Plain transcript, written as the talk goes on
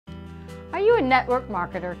Are you a network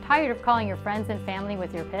marketer tired of calling your friends and family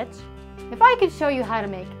with your pitch? If I could show you how to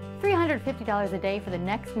make $350 a day for the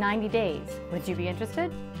next 90 days, would you be interested?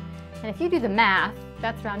 And if you do the math,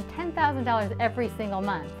 that's around $10,000 every single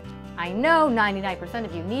month. I know 99%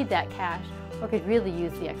 of you need that cash or could really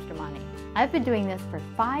use the extra money. I've been doing this for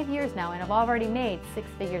 5 years now and I've already made 6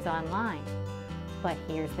 figures online. But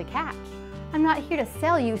here's the catch. I'm not here to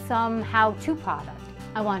sell you some how-to product.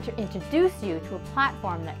 I want to introduce you to a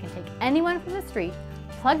platform that can take anyone from the street,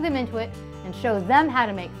 plug them into it, and show them how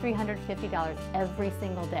to make $350 every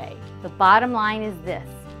single day. The bottom line is this: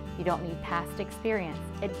 you don't need past experience.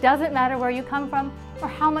 It doesn't matter where you come from or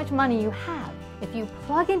how much money you have. If you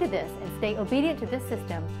plug into this and stay obedient to this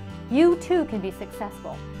system, you too can be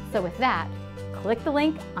successful. So with that, click the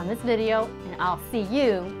link on this video and I'll see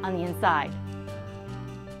you on the inside.